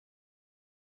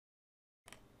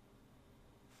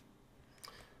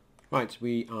Right,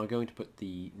 we are going to put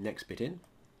the next bit in.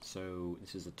 So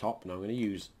this is the top, and I'm going to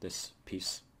use this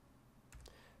piece.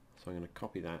 So I'm going to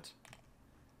copy that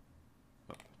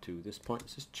up to this point.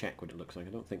 Let's just check what it looks like. I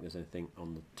don't think there's anything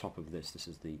on the top of this. This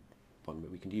is the bottom,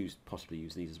 but we can possibly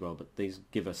use these as well, but these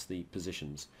give us the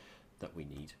positions that we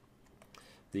need.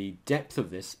 The depth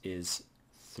of this is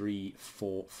 3,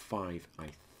 4, 5, I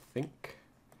think.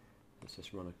 Let's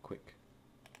just run a quick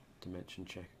dimension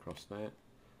check across there.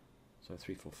 So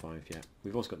 3, 4, 5, yeah.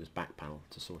 We've also got this back panel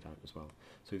to sort out as well.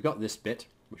 So we've got this bit,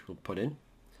 which we'll put in,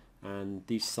 and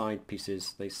these side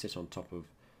pieces, they sit on top of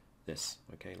this,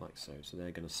 okay, like so. So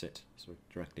they're going to sit sort of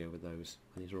directly over those,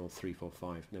 and these are all 3, 4,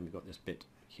 5. And then we've got this bit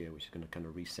here, which is going to kind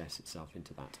of recess itself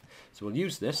into that. So we'll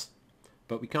use this,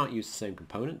 but we can't use the same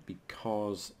component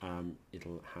because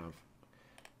it'll have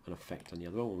an effect on the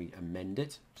other one when we amend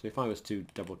it. So if I was to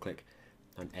double click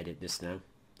and edit this now,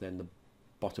 then the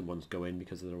bottom ones go in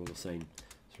because they're all the same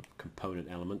sort of component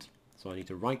element. So I need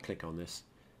to right click on this,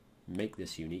 make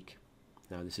this unique.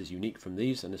 Now this is unique from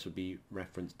these, and this would be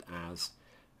referenced as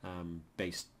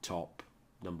base top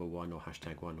number 1 or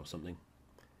hashtag 1 or something,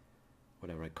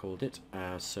 whatever I called it.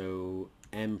 So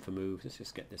M for move. Let's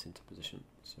just get this into position.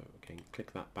 So okay,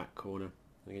 click that back corner.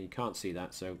 Again, you can't see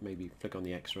that, so maybe flick on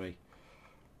the X-ray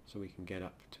so we can get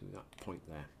up to that point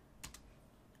there,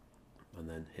 and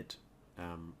then hit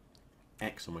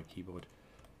X on my keyboard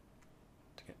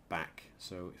to get back.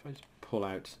 So if I just pull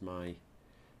out my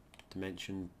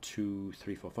dimension 2,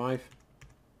 3, 4, 5,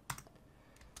 and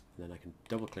then I can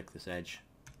double click this edge,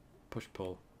 push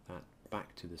pull that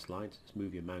back to this line. So just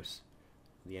move your mouse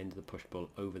at the end of the push pull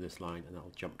over this line, and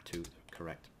that'll jump to the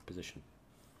correct position.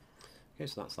 Okay,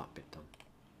 so that's that bit done.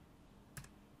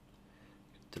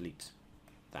 Delete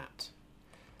that.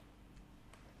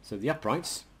 So the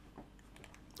uprights,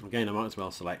 again, I might as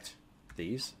well select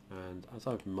these, and as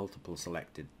I've multiple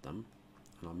selected them,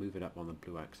 and I'll move it up on the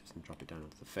blue axis and drop it down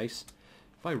onto the face.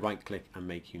 If I right click and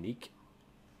make unique,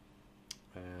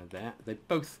 there, they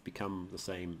both become the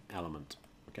same element.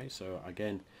 Okay, so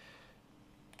again,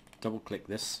 double click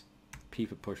this, P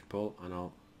for push pull, and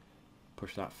I'll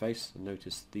push that face, and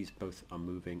notice these both are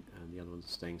moving and the other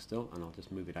one's staying still, and I'll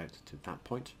just move it out to that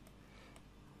point,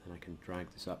 and I can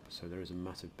drag this up. So there is a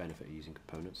massive benefit of using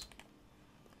components.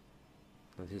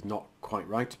 Now, this is not quite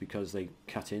right because they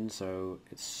cut in, so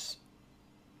it's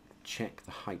check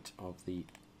the height of the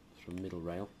sort of middle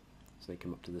rail, so they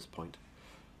come up to this point.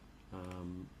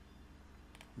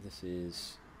 This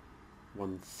is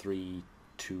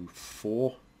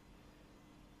 1324.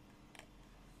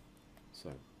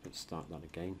 So let's start that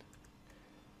again.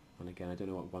 And again, I don't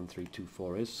know what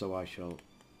 1324 is, so I shall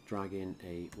drag in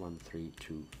a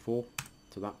 1324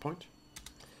 to that point,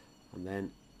 and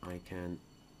then I can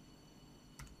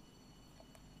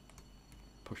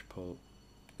push pull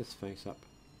this face up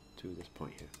to this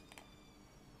point here.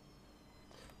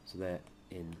 So they're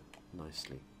in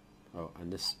nicely. Oh,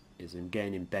 and this is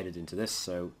again embedded into this,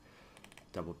 so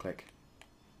double click,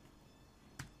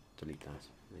 delete that.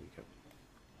 There you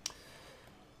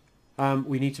go.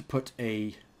 We need to put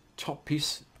a top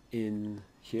piece in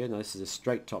here. Now this is a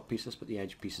straight top piece. Let's put the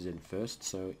edge pieces in first.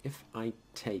 So if I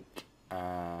take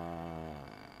heavens,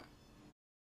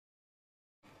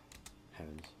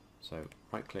 so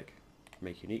right click,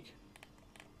 make unique,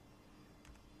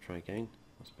 try again,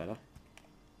 that's better.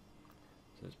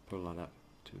 So let's pull that up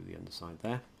to the underside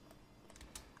there,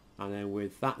 and then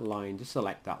with that line, just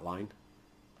select that line,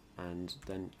 and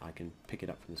then I can pick it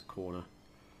up from this corner,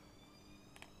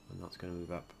 and that's going to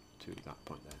move up to that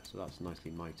point there. So that's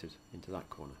nicely mitered into that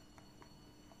corner.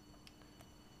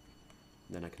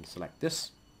 And then I can select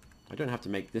this. I don't have to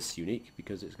make this unique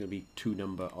because it's going to be 2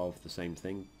 number of the same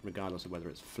thing regardless of whether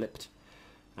it's flipped.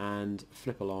 And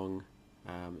flip along,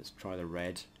 let's try the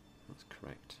red, that's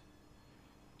correct,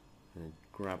 and then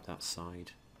grab that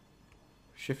side,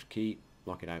 shift key,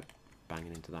 lock it out, bang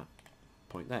it into that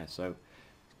point there. So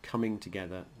coming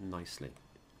together nicely.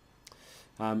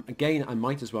 Again, I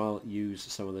might as well use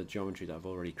some of the geometry that I've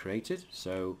already created.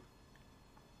 So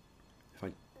if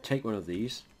I take one of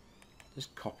these,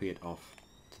 just copy it off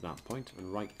to that point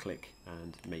and right click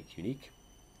and make unique.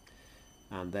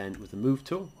 And then with the move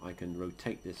tool, I can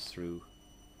rotate this through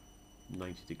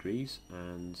 90 degrees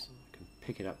and I can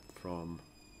pick it up from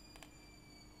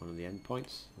one of the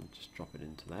endpoints and just drop it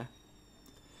into there.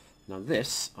 Now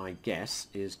this, I guess,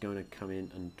 is going to come in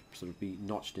and sort of be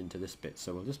notched into this bit,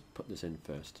 so we'll just put this in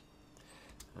first.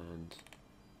 And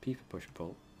P for push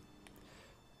pull,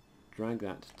 drag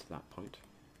that to that point,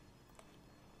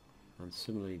 and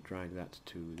similarly drag that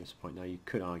to this point. Now you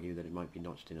could argue that it might be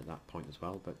notched in at that point as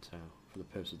well, but for the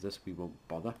purpose of this we won't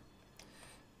bother.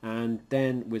 And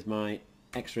then with my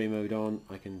X-ray mode on,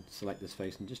 I can select this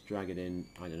face and just drag it in,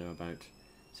 I don't know, about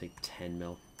say 10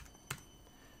 mil.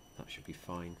 That should be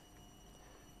fine.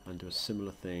 And do a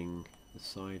similar thing this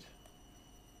side.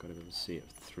 Got to be able to see it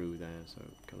through there, so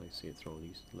can I see it through all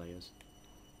these layers?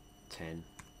 10.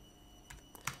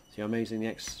 See how amazing the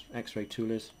X-ray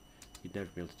tool is? You'd never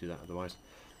be able to do that otherwise.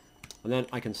 And then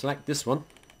I can select this one,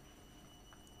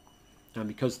 and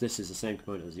because this is the same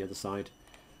component as the other side,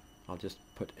 I'll just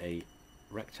put a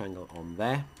rectangle on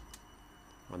there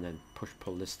and then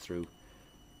pull this through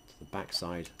to the back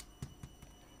side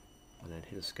and then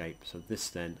hit escape. So this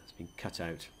then has been cut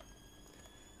out,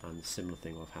 and a similar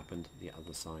thing will have happened the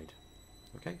other side.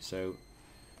 Okay, so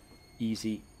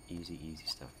easy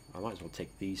stuff. I might as well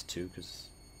take these two because,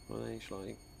 well, shall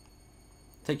I?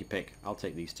 Take your pick. I'll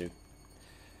take these two.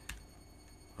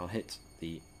 I'll hit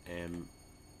the M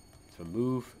for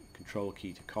move, control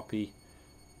key to copy,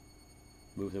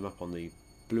 move them up on the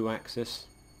blue axis.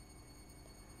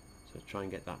 So try and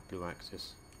get that blue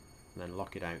axis, and then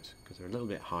lock it out because they're a little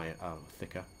bit higher,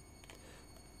 thicker.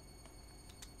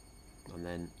 And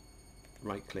then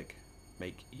right click,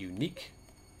 make unique,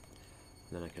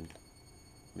 and then I can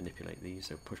manipulate these.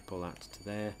 So push pull that to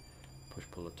there, push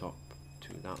pull the top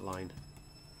to that line.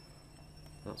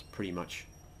 That's pretty much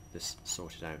this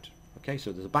sorted out. Okay,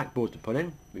 so there's a backboard to put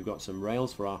in. We've got some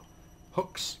rails for our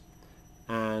hooks,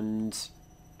 and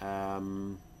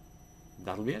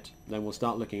that'll be it. Then we'll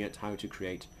start looking at how to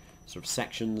create sort of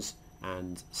sections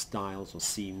and styles or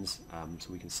scenes,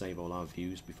 so we can save all our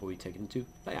views before we take it into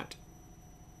layout.